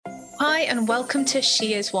Hi, and welcome to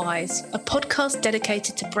She Is Wise, a podcast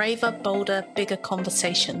dedicated to braver, bolder, bigger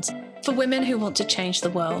conversations for women who want to change the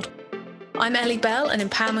world. I'm Ellie Bell, an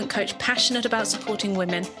empowerment coach passionate about supporting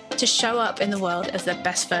women to show up in the world as their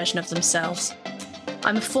best version of themselves.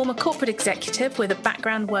 I'm a former corporate executive with a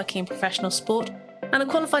background working in professional sport and a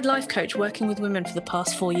qualified life coach working with women for the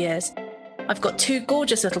past 4 years. I've got 2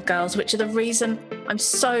 gorgeous little girls, which are the reason I'm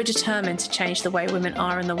so determined to change the way women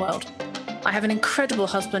are in the world. I have an incredible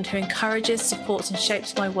husband who encourages, supports and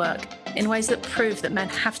shapes my work in ways that prove that men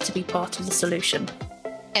have to be part of the solution.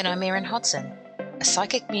 And I'm Erin Hodson, a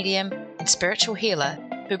psychic medium and spiritual healer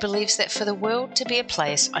who believes that for the world to be a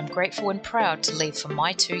place I'm grateful and proud to leave for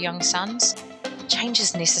my 2 young sons, change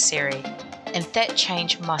is necessary, and that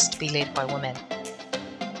change must be led by women.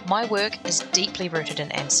 My work is deeply rooted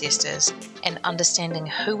in ancestors and understanding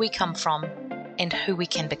who we come from and who we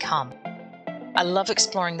can become. I love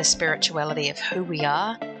exploring the spirituality of who we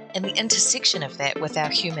are and the intersection of that with our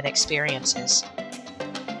human experiences.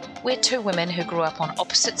 We're 2 women who grew up on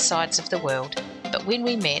opposite sides of the world, but when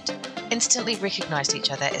we met, instantly recognized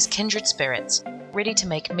each other as kindred spirits, ready to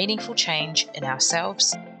make meaningful change in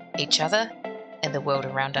ourselves, each other, and the world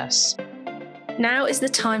around us. Now is the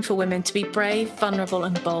time for women to be brave, vulnerable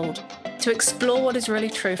and bold, to explore what is really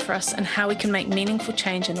true for us and how we can make meaningful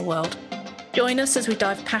change in the world. Join us as we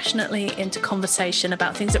dive passionately into conversation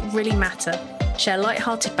about things that really matter, share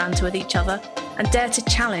light-hearted banter with each other, and dare to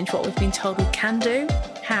challenge what we've been told we can do,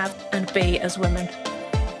 have, and be as women.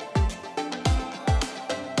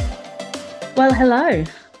 Well, hello.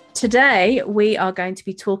 Today, we are going to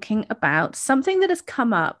be talking about something that has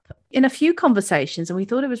come up in a few conversations, and we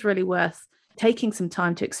thought it was really worth taking some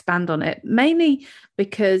time to expand on it, mainly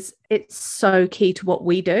because it's so key to what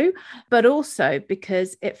we do, but also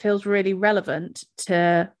because it feels really relevant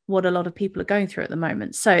to what a lot of people are going through at the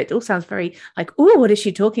moment. So it all sounds very like, oh, what is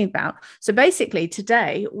she talking about? So basically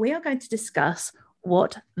today we are going to discuss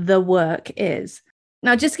what the work is.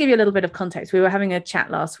 Now, just to give you a little bit of context, we were having a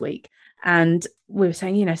chat last week and we were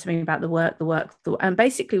saying, something about the work. And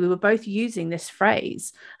basically we were both using this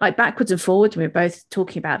phrase like backwards and forwards. And we were both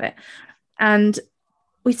talking about it. And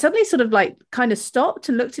we suddenly sort of like kind of stopped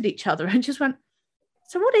and looked at each other and just went,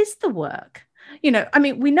 so what is the work? We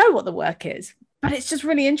know what the work is, but it's just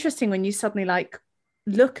really interesting when you suddenly like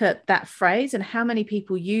look at that phrase and how many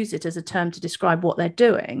people use it as a term to describe what they're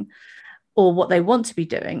doing or what they want to be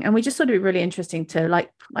doing. And we just thought it'd be really interesting to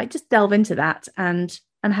like just delve into that and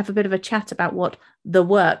have a bit of a chat about what the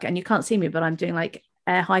work, and you can't see me, but I'm doing like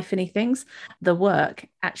air hypheny things, the work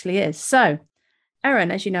actually is. So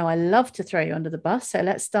Erin, as you know, I love to throw you under the bus, so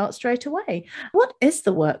let's start straight away. What is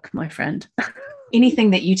the work, my friend?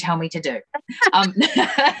 Anything that you tell me to do.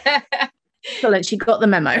 Excellent, she got the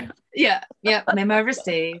memo. Yeah, memo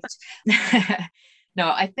received.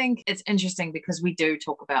 No, I think it's interesting because we do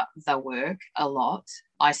talk about the work a lot.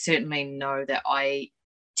 I certainly know that I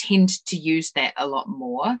tend to use that a lot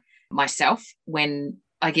more myself when,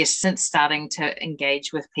 I guess, since starting to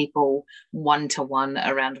engage with people one-to-one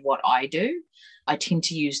around what I do. I tend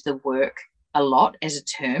to use the work a lot as a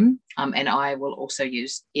term, and I will also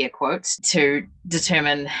use air quotes to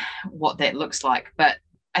determine what that looks like. But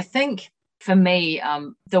I think for me,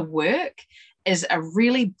 the work is a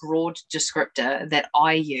really broad descriptor that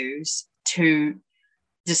I use to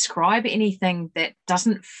describe anything that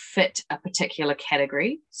doesn't fit a particular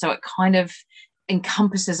category. So it kind of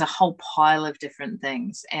encompasses a whole pile of different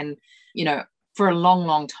things. And, for a long,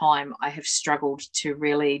 long time, I have struggled to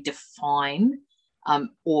really define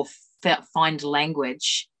or find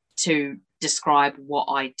language to describe what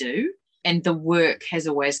I do. And the work has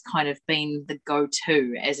always kind of been the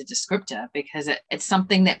go-to as a descriptor because it's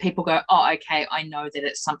something that people go, oh, okay, I know that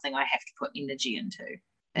it's something I have to put energy into.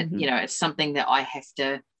 And, it's something that I have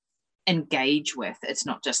to engage with. It's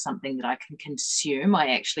not just something that I can consume.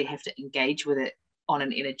 I actually have to engage with it on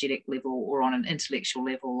an energetic level or on an intellectual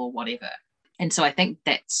level or whatever. And so I think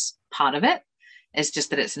that's part of it. It's just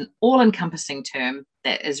that it's an all-encompassing term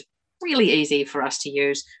that is really easy for us to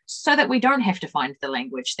use so that we don't have to find the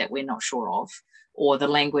language that we're not sure of or the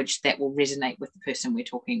language that will resonate with the person we're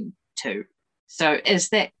talking to. So is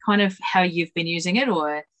that kind of how you've been using it,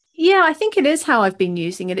 or? Yeah, I think it is how I've been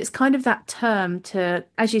using it. It's kind of that term to,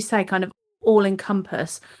 as you say, kind of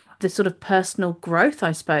all-encompass the sort of personal growth,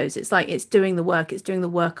 I suppose. It's like it's doing the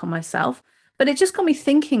work on myself. But it just got me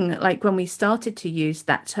thinking, like when we started to use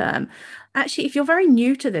that term, actually, if you're very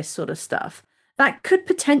new to this sort of stuff, that could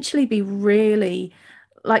potentially be really,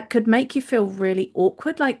 like, could make you feel really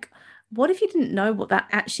awkward. Like, what if you didn't know what that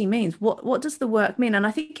actually means? What does the work mean? And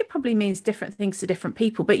I think it probably means different things to different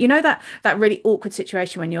people. But you know that really awkward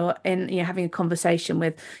situation when you're having a conversation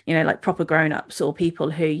with, like proper grown-ups or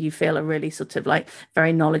people who you feel are really sort of like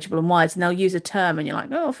very knowledgeable and wise, and they'll use a term and you're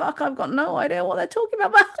like, oh fuck, I've got no idea what they're talking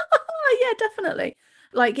about. Yeah, definitely.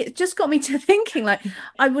 Like, it just got me to thinking, like,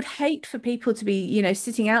 I would hate for people to be,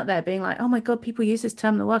 sitting out there being like, oh my God, people use this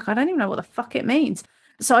term in the work. I don't even know what the fuck it means.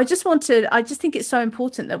 So I just think it's so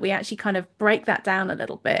important that we actually kind of break that down a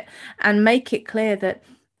little bit and make it clear that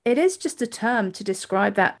it is just a term to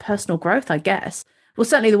describe that personal growth, I guess. Well,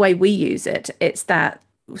 certainly the way we use it, it's that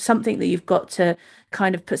something that you've got to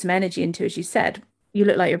kind of put some energy into, as you said. You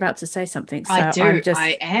look like you're about to say something. So I do.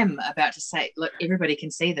 I am about to say, look, everybody can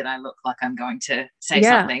see that I look like I'm going to say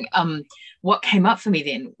something. What came up for me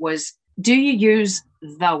then was, do you use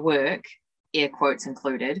the work, air quotes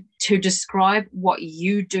included, to describe what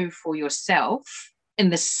you do for yourself in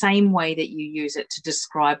the same way that you use it to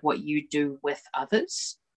describe what you do with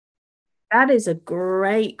others? That is a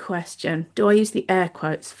great question. Do I use the air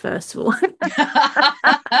quotes first of all?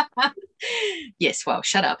 Yes, well,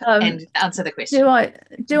 shut up and answer the question.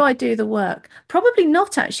 Do I do the work? Probably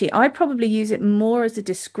not, actually. I probably use it more as a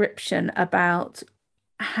description about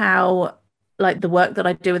how, like, the work that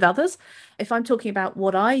I do with others. If I'm talking about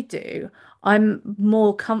what I do, I'm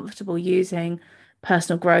more comfortable using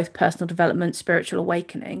personal growth, personal development, spiritual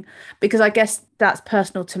awakening, because I guess that's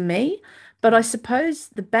personal to me. But I suppose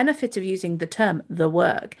the benefit of using the term the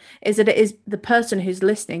work is that it is the person who's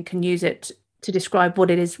listening can use it to describe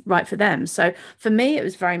what it is right for them. So for me, it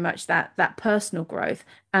was very much that personal growth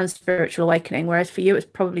and spiritual awakening, whereas for you, it's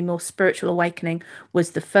probably more spiritual awakening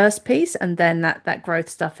was the first piece, and then that growth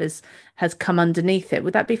stuff has come underneath it.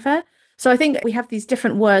 Would that be fair? So I think we have these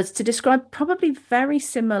different words to describe probably very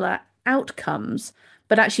similar outcomes,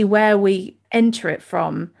 but actually where we enter it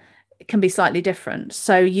from can be slightly different.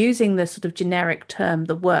 So using the sort of generic term,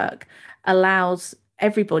 the work, allows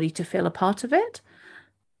everybody to feel a part of it.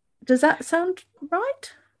 Does that sound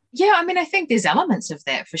right? Yeah, I mean, I think there's elements of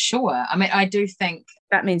that for sure. I mean, I do think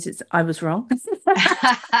that means I was wrong.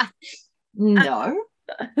 No,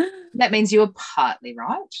 that means you're partly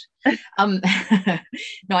right.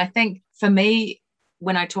 No, I think for me,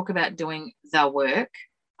 when I talk about doing the work,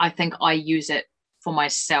 I think I use it for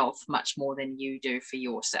myself much more than you do for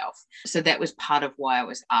yourself. So that was part of why I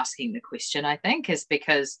was asking the question, I think, is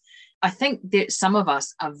because I think that some of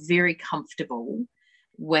us are very comfortable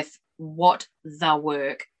with what the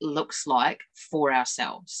work looks like for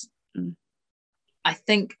ourselves. I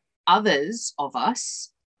think others of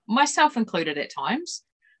us, myself included at times,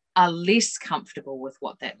 are less comfortable with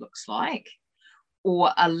what that looks like,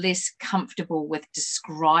 or are less comfortable with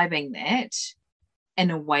describing that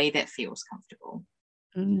in a way that feels comfortable.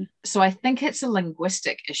 So I think it's a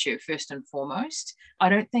linguistic issue first and foremost. I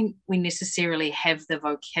don't think we necessarily have the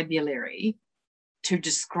vocabulary to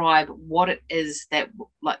describe what it is that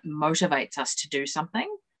like motivates us to do something,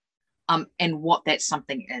 and what that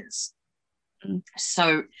something is.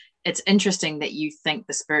 So it's interesting that you think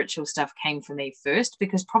the spiritual stuff came for me first,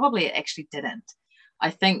 because probably it actually didn't. I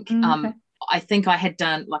think I think I had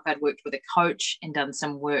done, like, I'd worked with a coach and done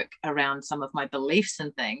some work around some of my beliefs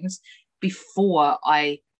and things before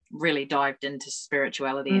I really dived into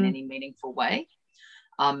spirituality in any meaningful way.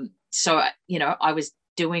 So I was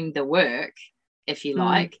doing the work, if you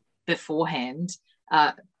like, beforehand,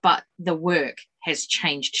 but the work has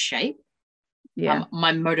changed shape.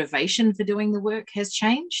 My motivation for doing the work has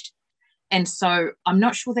changed, and so I'm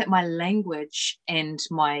not sure that my language and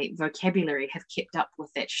my vocabulary have kept up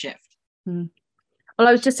with that shift. Well,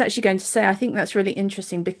 I was just actually going to say, I think that's really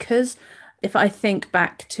interesting, because if I think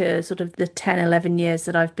back to sort of the 10, 11 years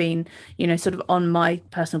that I've been, sort of on my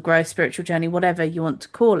personal growth, spiritual journey, whatever you want to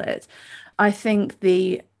call it, I think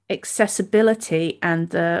the accessibility and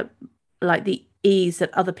the ease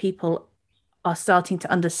that other people are starting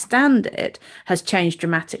to understand it has changed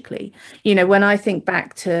dramatically. When I think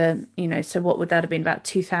back to, so what would that have been, about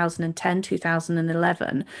 2010,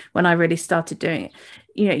 2011, when I really started doing it,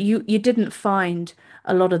 you didn't find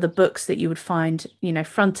a lot of the books that you would find,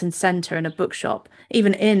 front and center in a bookshop.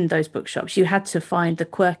 Even in those bookshops, you had to find the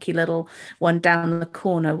quirky little one down the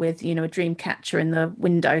corner with, a dream catcher in the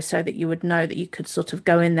window, so that you would know that you could sort of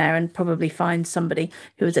go in there and probably find somebody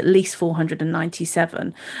who was at least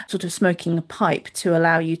 497, sort of smoking a pipe, to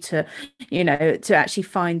allow you to, to actually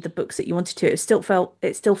find the books that you wanted to. It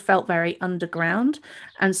still felt very underground.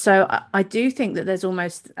 And so I do think that there's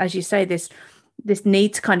almost, as you say, this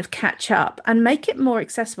need to kind of catch up and make it more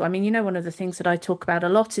accessible. I mean, one of the things that I talk about a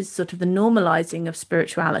lot is sort of the normalizing of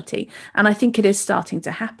spirituality. And I think it is starting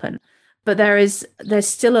to happen. But there's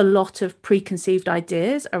still a lot of preconceived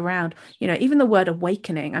ideas around, even the word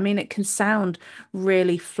awakening. I mean, it can sound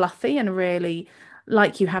really fluffy and really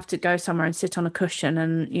like you have to go somewhere and sit on a cushion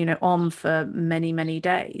and, on for many, many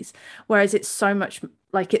days. Whereas it's so much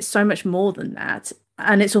more than that.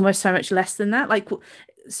 And it's almost so much less than that. Like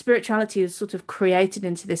spirituality is sort of created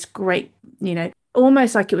into this great,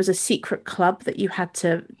 almost like it was a secret club that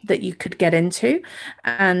you could get into.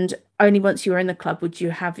 And only once you were in the club would you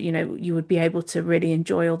have, you would be able to really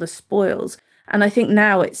enjoy all the spoils. And I think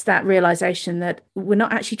now it's that realization that we're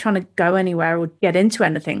not actually trying to go anywhere or get into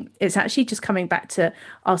anything. It's actually just coming back to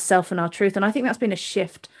ourself and our truth. And I think that's been a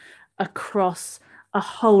shift across a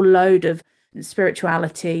whole load of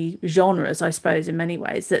spirituality genres, I suppose, in many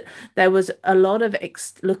ways, that there was a lot of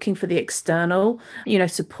looking for the external,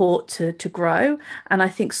 support to grow. And I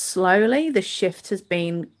think slowly the shift has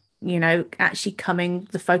been, actually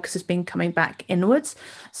the focus has been coming back inwards,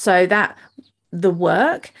 so that the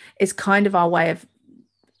work is kind of our way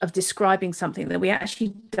of describing something that we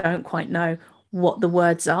actually don't quite know what the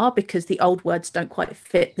words are, because the old words don't quite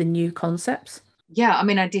fit the new concepts. Yeah, I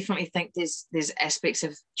mean, I definitely think there's aspects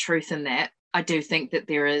of truth in that. I do think that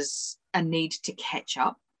there is a need to catch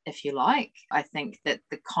up, if you like. I think that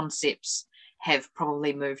the concepts have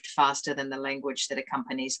probably moved faster than the language that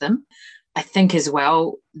accompanies them. I think as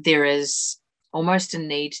well, there is almost a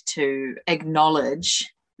need to acknowledge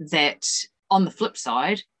that on the flip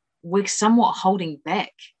side, we're somewhat holding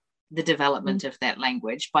back the development of that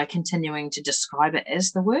language by continuing to describe it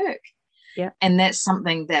as the work. Yeah. And that's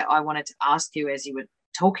something that I wanted to ask you as you were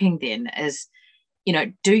talking then is,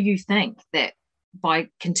 do you think that by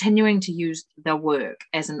continuing to use the work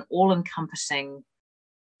as an all-encompassing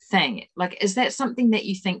thing, like, is that something that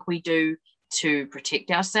you think we do to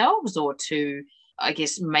protect ourselves, or to, I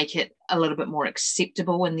guess, make it a little bit more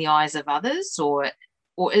acceptable in the eyes of others, or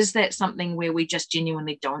is that something where we just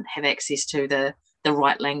genuinely don't have access to the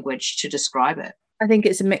right language to describe it? I think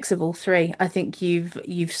it's a mix of all three. I think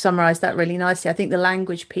you've summarized that really nicely. I think the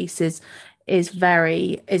language piece is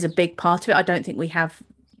a big part of it. I don't think we have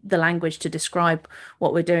the language to describe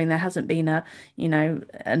what we're doing. There hasn't been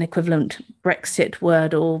an equivalent Brexit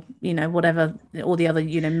word, or whatever, all the other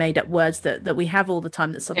made up words that we have all the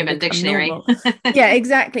time that suddenly become dictionary. normal. Yeah,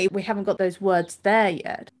 exactly. We haven't got those words there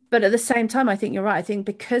yet. But at the same time, I think you're right. I think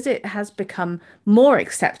because it has become more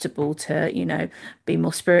acceptable to be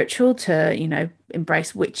more spiritual, to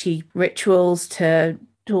embrace witchy rituals, to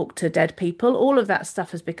talk to dead people, all of that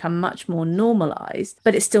stuff has become much more normalized,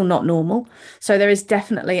 but it's still not normal. So there is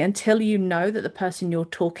definitely, until you know that the person you're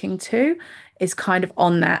talking to is kind of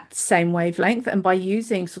on that same wavelength, and by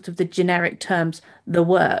using sort of the generic terms, the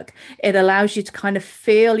work, it allows you to kind of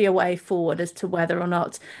feel your way forward as to whether or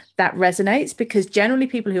not that resonates, because generally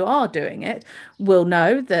people who are doing it will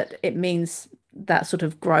know that it means that sort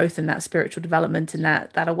of growth and that spiritual development and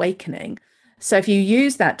that awakening. So if you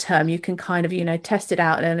use that term, you can kind of, test it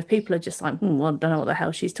out. And if people are just like, well, I don't know what the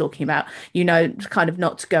hell she's talking about, kind of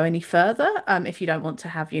not to go any further, if you don't want to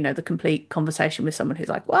have, the complete conversation with someone who's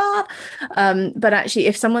like, what? But actually,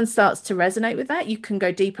 if someone starts to resonate with that, you can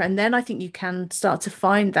go deeper. And then I think you can start to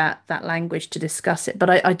find that language to discuss it.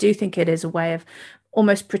 But I do think it is a way of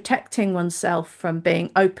almost protecting oneself from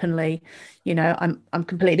being openly, I'm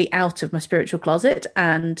completely out of my spiritual closet,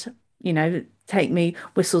 and take me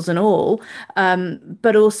whistles and all,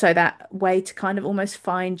 but also that way to kind of almost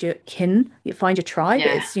find your kin, you find your tribe.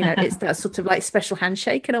 Yeah. It's that sort of like special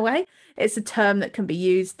handshake in a way. It's a term that can be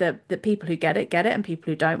used, that the people who get it, and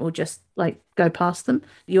people who don't will just like go past them.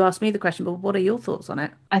 You asked me the question, but what are your thoughts on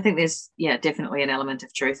it? I think there's definitely an element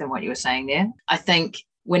of truth in what you were saying there. I think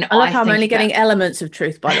when I love how I'm only getting elements of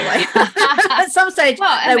truth, by the way. At some stage,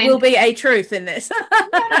 there will be a truth in this.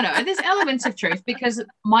 No. There's elements of truth, because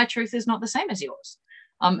my truth is not the same as yours.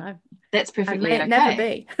 No. That's perfectly okay. Never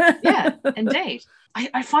be. Yeah, indeed.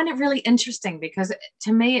 I find it really interesting, because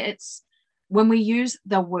to me, it's when we use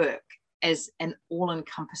the work as an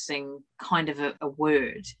all-encompassing kind of a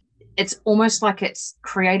word, it's almost like it's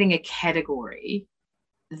creating a category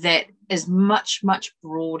that is much, much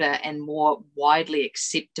broader and more widely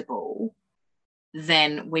acceptable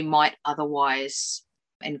than we might otherwise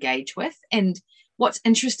engage with. And what's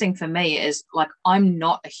interesting for me is, like, I'm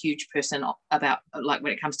not a huge person about, like,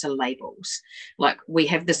 when it comes to labels. Like, we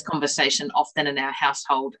have this conversation often in our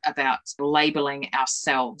household about labeling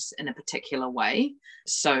ourselves in a particular way.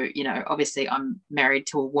 So, obviously I'm married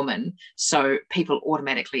to a woman, so people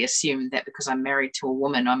automatically assume that because I'm married to a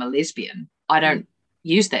woman, I'm a lesbian. I don't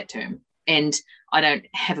use that term, and I don't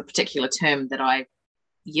have a particular term that I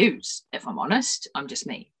use. If I'm honest, I'm just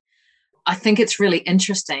me. I think it's really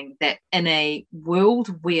interesting that in a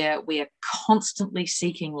world where we are constantly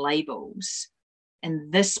seeking labels,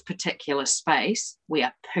 in this particular space, we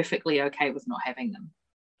are perfectly okay with not having them.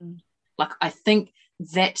 Mm. Like, I think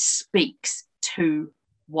that speaks to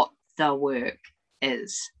what the work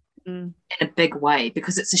is in a big way,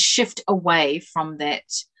 because it's a shift away from that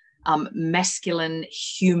masculine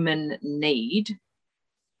human need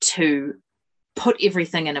to put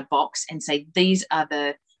everything in a box and say, these are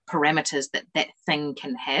the parameters that that thing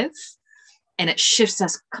can have. And it shifts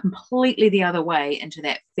us completely the other way into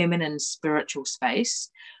that feminine spiritual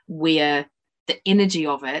space where the energy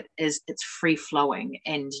of it is, it's free flowing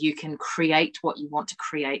and you can create what you want to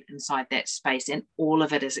create inside that space, and all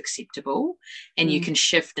of it is acceptable and you can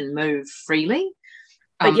shift and move freely.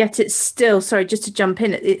 But yet it's still, sorry, just to jump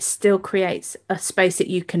in, it still creates a space that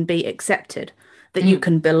you can be accepted, that you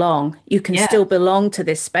can belong. You can still belong to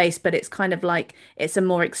this space, but it's kind of like it's a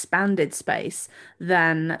more expanded space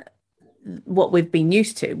than what we've been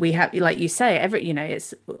used to. We have, like you say,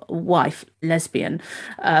 it's wife, lesbian,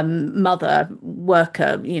 mother,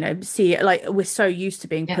 worker, see, like we're so used to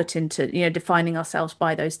being put into, defining ourselves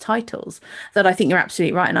by those titles, that I think you're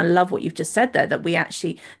absolutely right. And I love what you've just said there, that we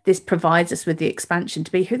actually, this provides us with the expansion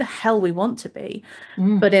to be who the hell we want to be,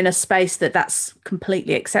 but in a space that's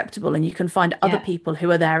completely acceptable, and you can find other people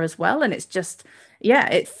who are there as well. And it's just,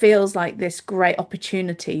 it feels like this great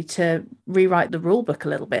opportunity to rewrite the rule book a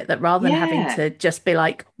little bit, that rather than having to just be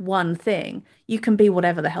like one thing, you can be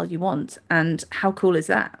whatever the hell you want. And how cool is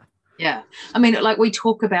that? Yeah. I mean, like, we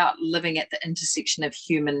talk about living at the intersection of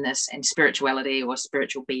humanness and spirituality or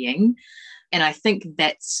spiritual being. And I think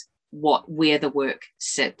that's where the work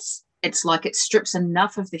sits. It's like it strips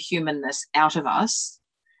enough of the humanness out of us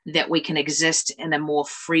that we can exist in a more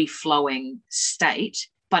free-flowing state,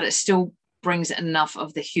 but it still brings enough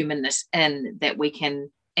of the humanness in that we can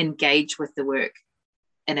engage with the work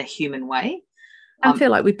in a human way. I feel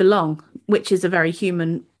like we belong, which is a very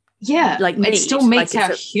human, like, need. It still meets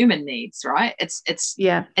our human needs, right? It's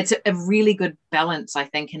a really good balance, I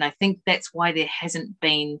think. And I think that's why there hasn't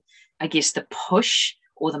been, I guess, the push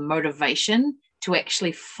or the motivation to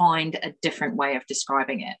actually find a different way of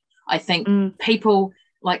describing it. I think people,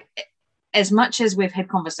 like, as much as we've had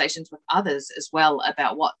conversations with others as well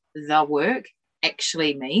about what the work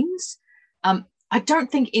actually means, I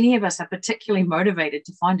don't think any of us are particularly motivated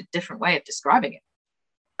to find a different way of describing it.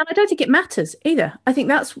 And I don't think it matters either. I think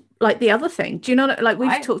that's like the other thing. Do you know, like,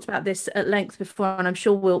 we've talked about this at length before, and I'm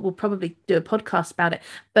sure we'll probably do a podcast about it.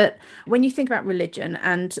 But when you think about religion,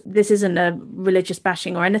 and this isn't a religious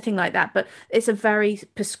bashing or anything like that, but it's a very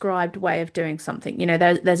prescribed way of doing something.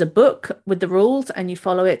 There's a book with the rules and you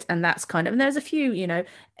follow it, and that's kind of, and there's a few,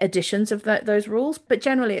 additions of those rules, but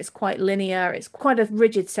generally it's quite linear. It's quite a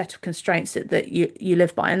rigid set of constraints that you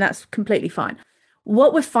live by, and that's completely fine.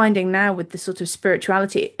 What we're finding now with the sort of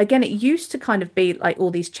spirituality, again, it used to kind of be like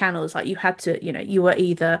all these channels, like you had to, you were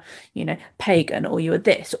either, pagan, or you were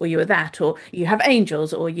this, or you were that, or you have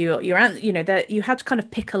angels, or you're, that you had to kind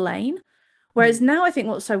of pick a lane. Whereas now I think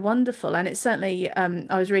what's so wonderful, and it's certainly,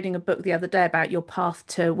 I was reading a book the other day about your path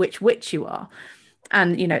to which witch you are.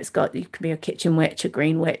 And, you can be a kitchen witch, a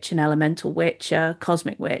green witch, an elemental witch, a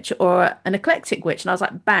cosmic witch, or an eclectic witch. And I was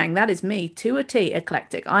like, bang, that is me to a T,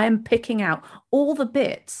 eclectic. I am picking out all the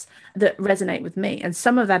bits that resonate with me. And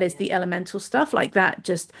some of that is the elemental stuff, like that.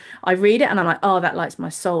 Just, I read it and I'm like, oh, that lights my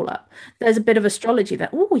soul up. There's a bit of astrology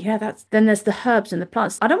that, oh yeah, then there's the herbs and the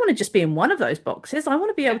plants. I don't want to just be in one of those boxes. I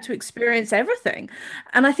want to be able to experience everything.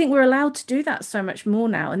 And I think we're allowed to do that so much more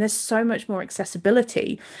now. And there's so much more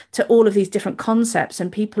accessibility to all of these different concepts, and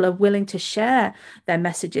people are willing to share their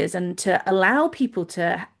messages and to allow people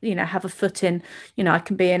to, have a foot in, I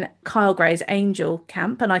can be in Kyle Gray's angel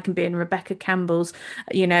camp, and I can be in Rebecca Campbell's,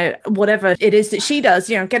 whatever it is that she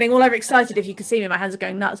does, I'm getting all over excited. If you can see me, my hands are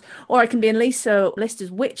going nuts. Or I can be in Lisa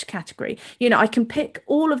Lister's witch category. I can pick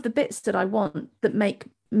all of the bits that I want that make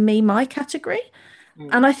me my category.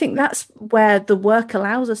 And I think that's where the work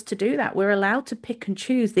allows us to do that. We're allowed to pick and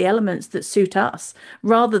choose the elements that suit us,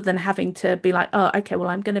 rather than having to be like, oh, okay, well,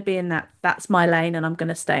 I'm going to be in that. That's my lane and I'm going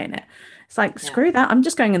to stay in it. It's like, screw that. I'm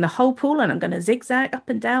just going in the whole pool and I'm going to zigzag up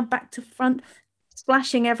and down, back to front,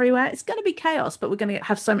 splashing everywhere. It's going to be chaos, but we're going to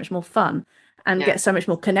have so much more fun and get so much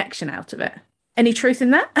more connection out of it. Any truth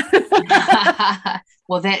in that?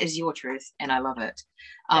 Well, that is your truth, and I love it.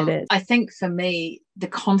 I think for me, the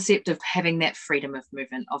concept of having that freedom of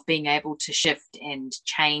movement, of being able to shift and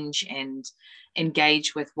change and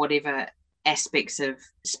engage with whatever aspects of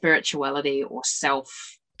spirituality or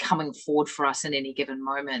self coming forward for us in any given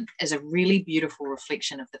moment, is a really beautiful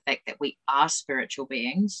reflection of the fact that we are spiritual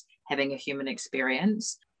beings having a human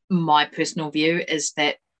experience. my personal view is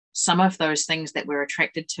that some of those things that we're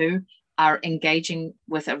attracted to are engaging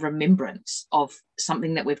with a remembrance of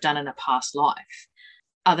something that we've done in a past life.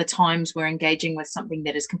 Other times we're engaging with something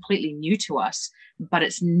that is completely new to us, but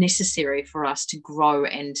it's necessary for us to grow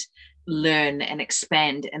and learn and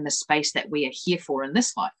expand in the space that we are here for in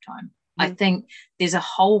this lifetime. I think there's a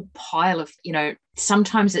whole pile of,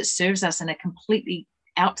 sometimes it serves us in a completely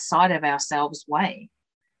outside of ourselves way.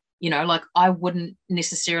 Like I wouldn't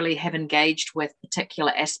necessarily have engaged with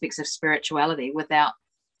particular aspects of spirituality without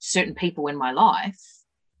certain people in my life.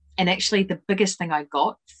 And actually the biggest thing I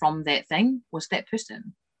got from that thing was that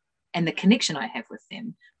person and the connection I have with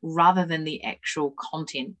them, rather than the actual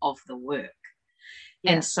content of the work.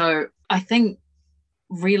 Yeah. And so I think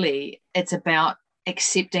really it's about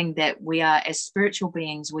accepting that we are, as spiritual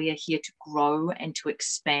beings, we are here to grow and to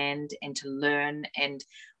expand and to learn and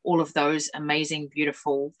all of those amazing,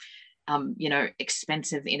 beautiful,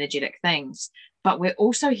 expansive, energetic things. But we're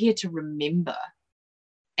also here to remember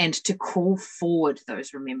and to call forward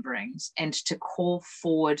those rememberings and to call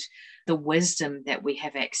forward the wisdom that we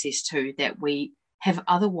have access to, that we have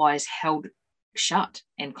otherwise held shut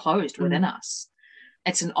and closed within us.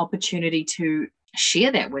 It's an opportunity to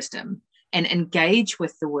share that wisdom and engage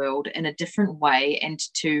with the world in a different way and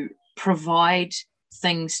to provide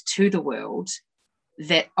things to the world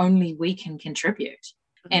that only we can contribute.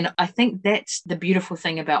 And I think that's the beautiful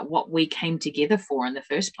thing about what we came together for in the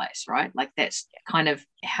first place, right? Like that's kind of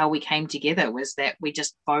how we came together, was that we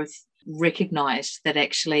just both recognized that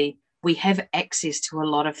actually we have access to a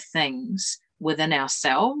lot of things within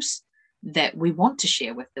ourselves that we want to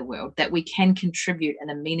share with the world, that we can contribute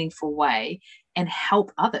in a meaningful way and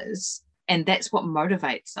help others. And that's what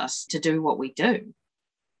motivates us to do what we do.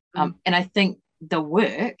 And I think the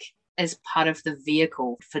work is part of the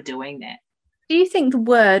vehicle for doing that. Do you think the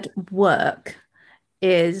word work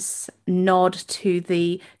is nod to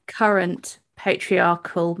the current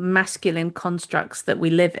patriarchal masculine constructs that we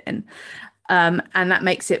live in? And that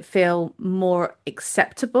makes it feel more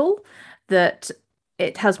acceptable, that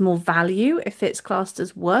it has more value if it's classed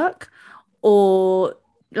as work? Or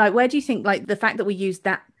like, where do you think, like, the fact that we use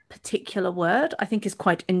that particular word, I think is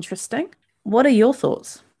quite interesting. What are your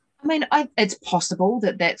thoughts? I mean, it's possible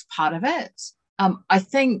that that's part of it. I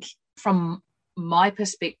think from my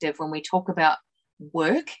perspective, when we talk about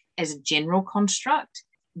work as a general construct,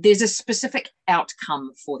 there's a specific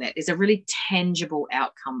outcome for that. There's a really tangible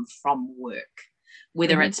outcome from work,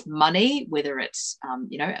 whether it's money, whether it's,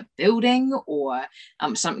 a building or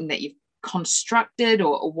something that you've constructed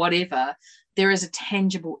or whatever. There is a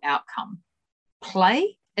tangible outcome.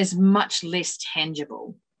 Play is much less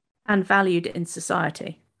tangible. And valued in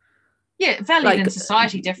society. Yeah, valued in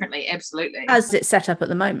society differently, absolutely. As it's set up at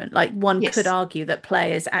the moment. Like one could argue that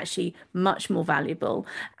play is actually much more valuable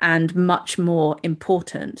and much more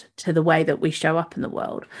important to the way that we show up in the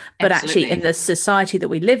world. But actually in the society that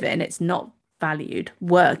we live in, it's not valued.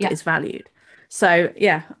 Work is valued. So,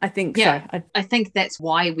 I think so. I think that's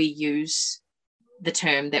why we use the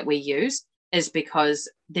term that we use, is because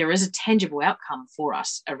there is a tangible outcome for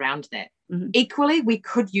us around that. Equally, we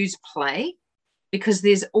could use play because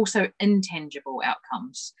there's also intangible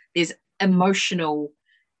outcomes. There's emotional,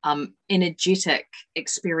 energetic,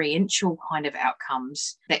 experiential kind of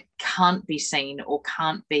outcomes that can't be seen or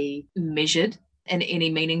can't be measured in any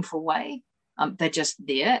meaningful way. They're just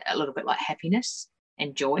there, a little bit like happiness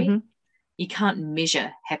and joy. You can't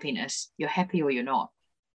measure happiness. You're happy or you're not,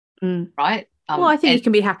 right? Well, I think you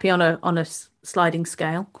can be happy on a sliding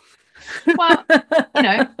scale. Well,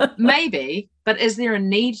 maybe, but is there a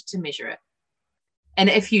need to measure it? And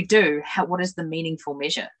if you do, what is the meaningful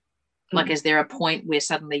measure? Like, is there a point where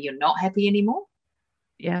suddenly you're not happy anymore?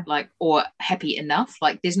 Yeah. Like, or happy enough?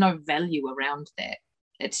 Like, there's no value around that.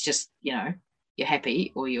 It's just, you're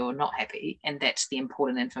happy or you're not happy. And that's the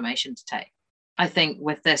important information to take. I think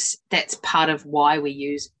with this, that's part of why we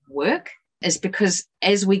use work, is because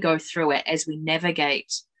as we go through it, as we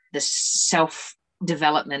navigate the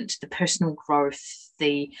self-development, the personal growth,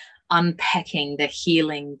 the unpacking, the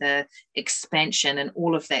healing, the expansion, and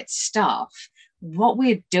all of that stuff, what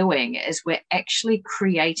we're doing is we're actually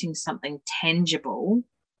creating something tangible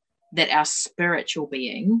that our spiritual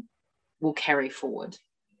being will carry forward.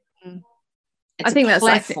 I think that's a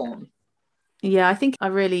platform. Yeah, I think I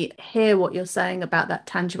really hear what you're saying about that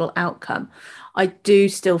tangible outcome. I do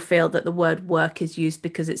still feel that the word work is used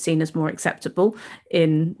because it's seen as more acceptable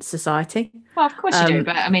in society. Well, of course you do,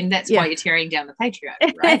 but I mean, that's why Yeah. you're tearing down the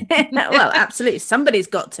patriarchy, right? Well, absolutely. Somebody's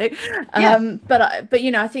got to. Yeah. But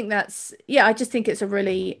I think that's, yeah, I just think it's a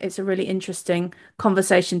really interesting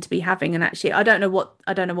conversation to be having. And actually, I don't know what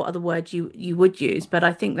other word you would use, but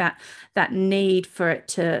I think that that need for it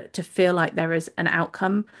to feel like there is an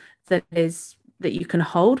outcome that you can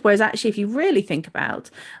hold. Whereas actually, if you really think about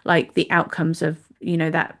like the outcomes of,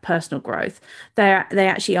 that personal growth, they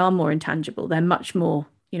actually are more intangible. They're much more,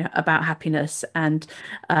 about happiness and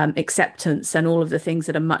acceptance and all of the things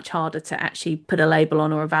that are much harder to actually put a label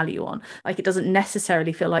on or a value on. Like it doesn't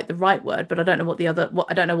necessarily feel like the right word, but I don't know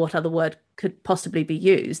I don't know what other word could possibly be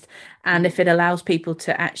used. And if it allows people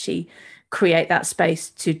to actually create that space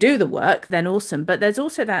to do the work, then awesome. But there's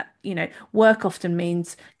also that, work often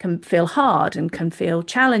can feel hard and can feel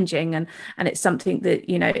challenging. And it's something that,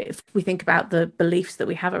 if we think about the beliefs that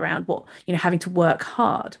we have around what, having to work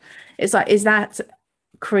hard, it's like, is that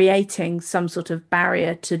creating some sort of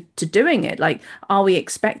barrier to doing it? Like, are we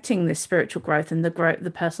expecting this spiritual growth and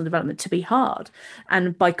the personal development to be hard?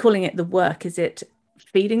 And by calling it the work, is it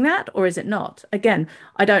feeding that or is it not? Again,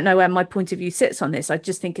 I don't know where my point of view sits on this. I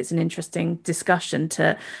just think it's an interesting discussion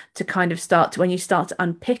to kind of start to, when you start to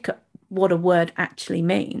unpick what a word actually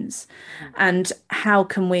means, and how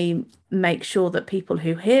can we make sure that people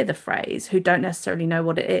who hear the phrase, who don't necessarily know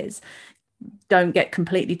what it is, don't get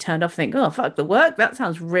completely turned off, think, oh, fuck the work, that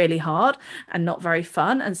sounds really hard and not very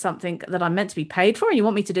fun and something that I'm meant to be paid for, and you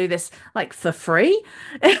want me to do this like for free.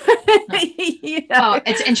 Oh,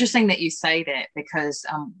 it's interesting that you say that because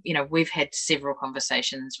we've had several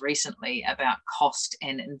conversations recently about cost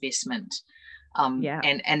and investment,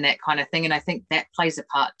 and that kind of thing, and I think that plays a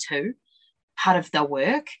part too. Part of the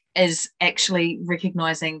work is actually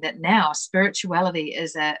recognizing that now spirituality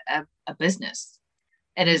is a business.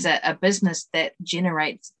 It is a business that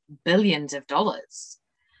generates billions of dollars.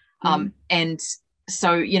 And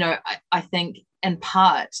so, I think in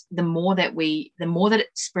part, the more that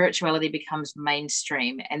spirituality becomes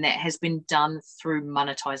mainstream, and that has been done through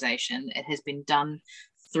monetization, it has been done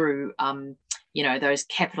through, those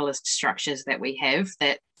capitalist structures that we have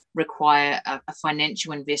that require a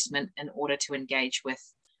financial investment in order to engage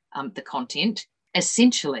with the content.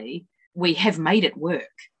 Essentially, we have made it work.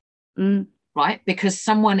 Right? Because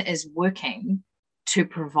someone is working to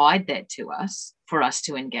provide that to us for us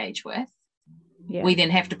to engage with. Yeah. We then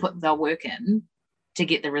have to put the work in to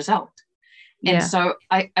get the result. Yeah. And so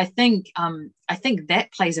I think that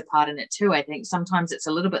plays a part in it too. I think sometimes it's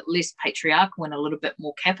a little bit less patriarchal and a little bit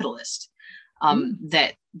more capitalist.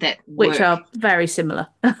 That which work. Are very similar.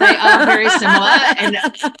 They are very similar, and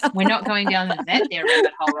we're not going down that there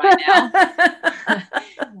rabbit hole right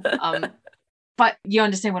now. But you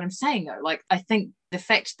understand what I'm saying, though. Like, I think the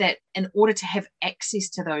fact that in order to have access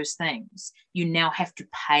to those things, you now have to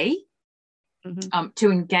pay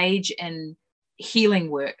to engage in healing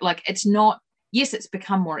work. Like, it's not, yes, it's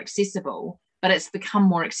become more accessible, but it's become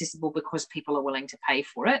more accessible because people are willing to pay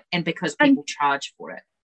for it and because people charge for it.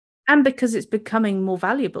 And because it's becoming more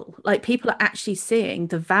valuable. Like, people are actually seeing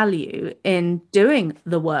the value in doing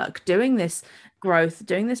the work, doing this growth,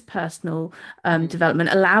 doing this personal development,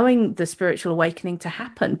 allowing the spiritual awakening to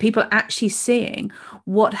happen. People are actually seeing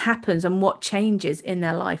what happens and what changes in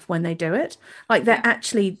their life when they do it. Like, they're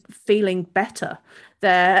actually feeling better.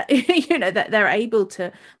 They're, that they're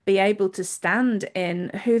able to stand in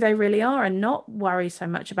who they really are and not worry so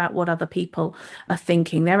much about what other people are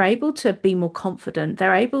thinking. They're able to be more confident.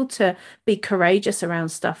 They're able to be courageous around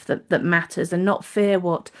stuff that matters and not fear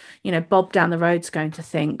what, Bob down the road's going to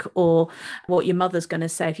think, or what your mother's going to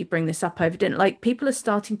say if you bring this up over dinner. Like, people are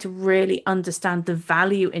starting to really understand the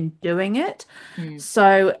value in doing it.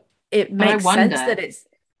 So it makes sense that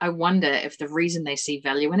I wonder if the reason they see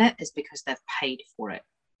value in it is because they've paid for it.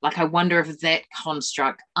 Like, I wonder if that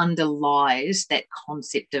construct underlies that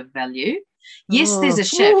concept of value. Yes, there's a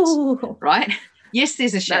shift, right? Yes,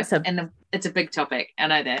 there's a shift. And it's a big topic. I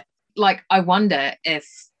know that. Like, I wonder if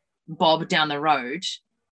Bob down the road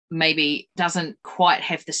maybe doesn't quite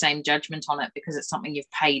have the same judgment on it because it's something you've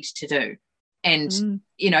paid to do. And,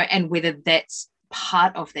 and whether that's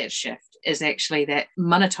part of that shift is actually that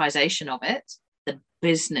monetization of it, the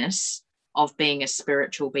business of being a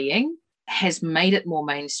spiritual being, has made it more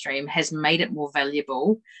mainstream, has made it more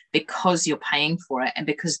valuable because you're paying for it and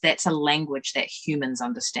because that's a language that humans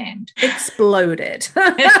understand. Exploded.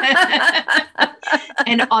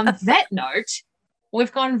 And on that note,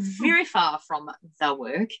 we've gone very far from the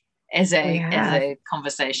work as a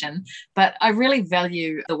conversation. But I really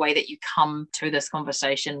value the way that you come to this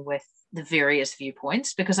conversation with the various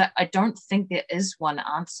viewpoints, because I don't think there is one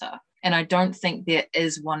answer. And I don't think there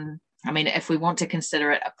is one. I mean, if we want to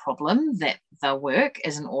consider it a problem, that the work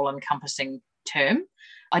is an all-encompassing term,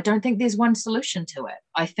 I don't think there's one solution to it.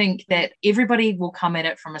 I think that everybody will come at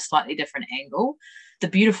it from a slightly different angle. The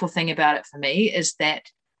beautiful thing about it for me is that,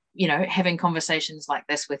 you know, having conversations like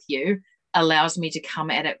this with you allows me to come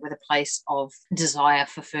at it with a place of desire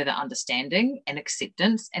for further understanding and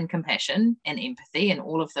acceptance and compassion and empathy and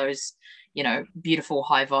all of those, you know, beautiful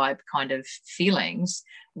high vibe kind of feelings,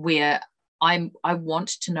 where I want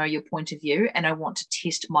to know your point of view and I want to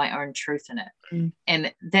test my own truth in it.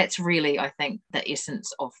 And that's really, I think, the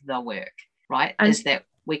essence of the work, right? Is that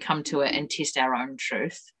we come to it and test our own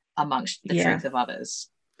truth amongst the truth of others.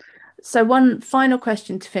 So one final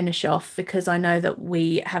question to finish off, because I know that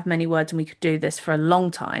we have many words and we could do this for a long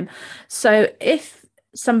time. So if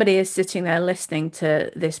somebody is sitting there listening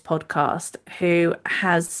to this podcast who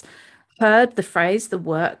has heard the phrase, the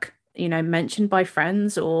work, you know, mentioned by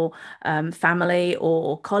friends or family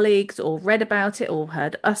or colleagues, or read about it, or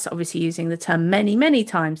heard us obviously using the term many, many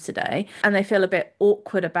times today, and they feel a bit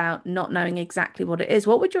awkward about not knowing exactly what it is,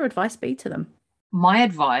 what would your advice be to them? My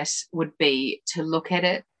advice would be to look at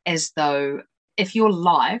it as though if your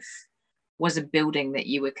life was a building that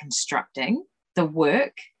you were constructing, the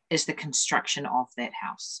work is the construction of that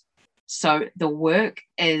house. So the work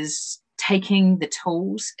is taking the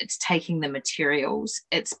tools, it's taking the materials,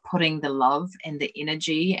 it's putting the love and the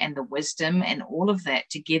energy and the wisdom and all of that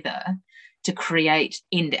together to create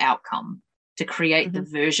end outcome, to create the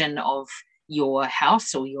version of your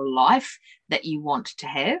house or your life that you want to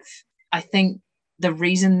have. I think the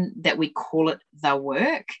reason that we call it the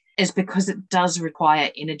work is because it does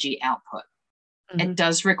require energy output. It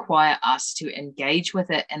does require us to engage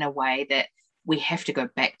with it in a way that we have to go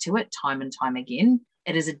back to it time and time again.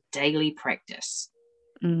 It is a daily practice,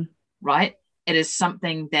 right? It is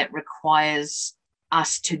something that requires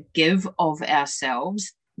us to give of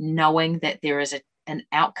ourselves, knowing that there is an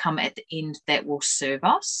outcome at the end that will serve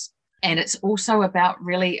us. And it's also about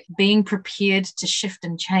really being prepared to shift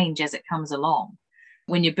and change as it comes along.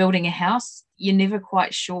 When you're building a house, you're never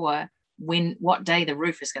quite sure what day the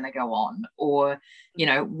roof is going to go on, or, you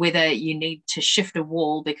know, whether you need to shift a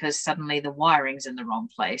wall because suddenly the wiring's in the wrong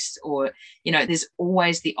place, or, you know, there's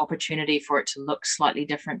always the opportunity for it to look slightly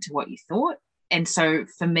different to what you thought. And so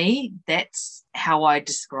for me, that's how I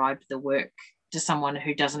describe the work to someone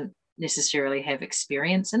who doesn't necessarily have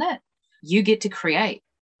experience in it. You get to create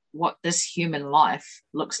what this human life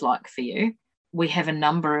looks like for you. We have a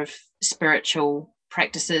number of spiritual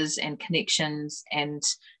practices and connections and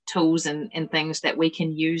tools and things that we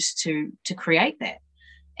can use to create that.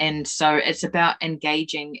 And so it's about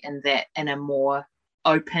engaging in that in a more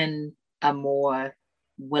open, a more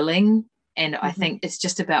willing, and I think it's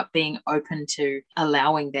just about being open to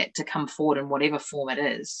allowing that to come forward in whatever form it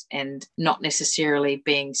is, and not necessarily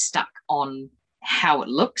being stuck on how it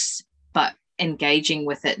looks, but engaging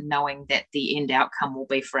with it, knowing that the end outcome will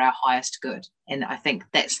be for our highest good. And I think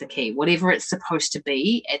that's the key. Whatever it's supposed to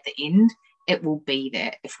be at the end, it will be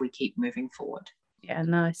there if we keep moving forward. Yeah,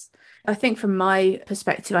 nice. I think from my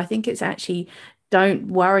perspective, I think it's actually, don't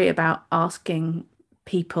worry about asking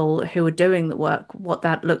people who are doing the work what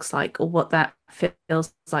that looks like or what that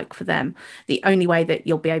feels like for them. The only way that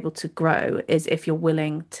you'll be able to grow is if you're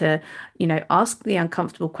willing to, you know, ask the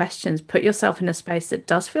uncomfortable questions, put yourself in a space that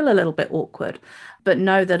does feel a little bit awkward, but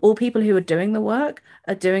know that all people who are doing the work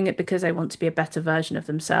are doing it because they want to be a better version of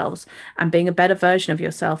themselves. And being a better version of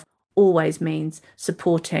yourself always means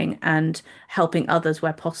supporting and helping others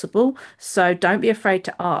where possible. So don't be afraid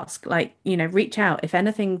to ask, like, you know, reach out. If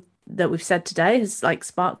anything that we've said today has like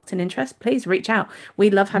sparked an interest, please reach out. We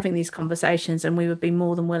love having these conversations, and we would be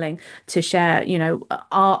more than willing to share, you know,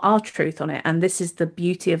 our truth on it. And this is the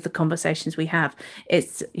beauty of the conversations we have.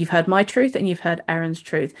 It's, you've heard my truth and you've heard Erin's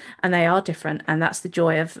truth, and they are different, and that's the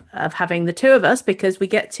joy of having the two of us, because we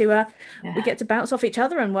get to bounce off each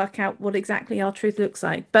other and work out what exactly our truth looks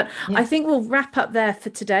like. But I think we'll wrap up there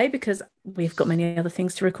for today, because we've got many other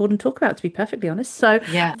things to record and talk about, to be perfectly honest. So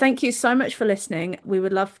thank you so much for listening. We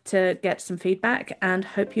would love to get some feedback and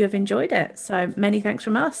hope you have enjoyed it. So many thanks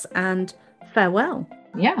from us, and farewell.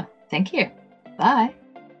 Yeah, thank you. Bye.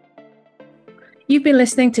 You've been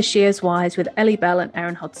listening to She Is Wise with Ellie Bell and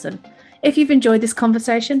Erin Hodson. If you've enjoyed this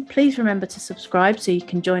conversation, please remember to subscribe so you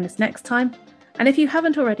can join us next time. And if you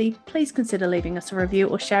haven't already, please consider leaving us a review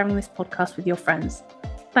or sharing this podcast with your friends.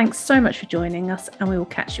 Thanks so much for joining us, and we will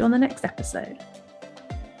catch you on the next episode.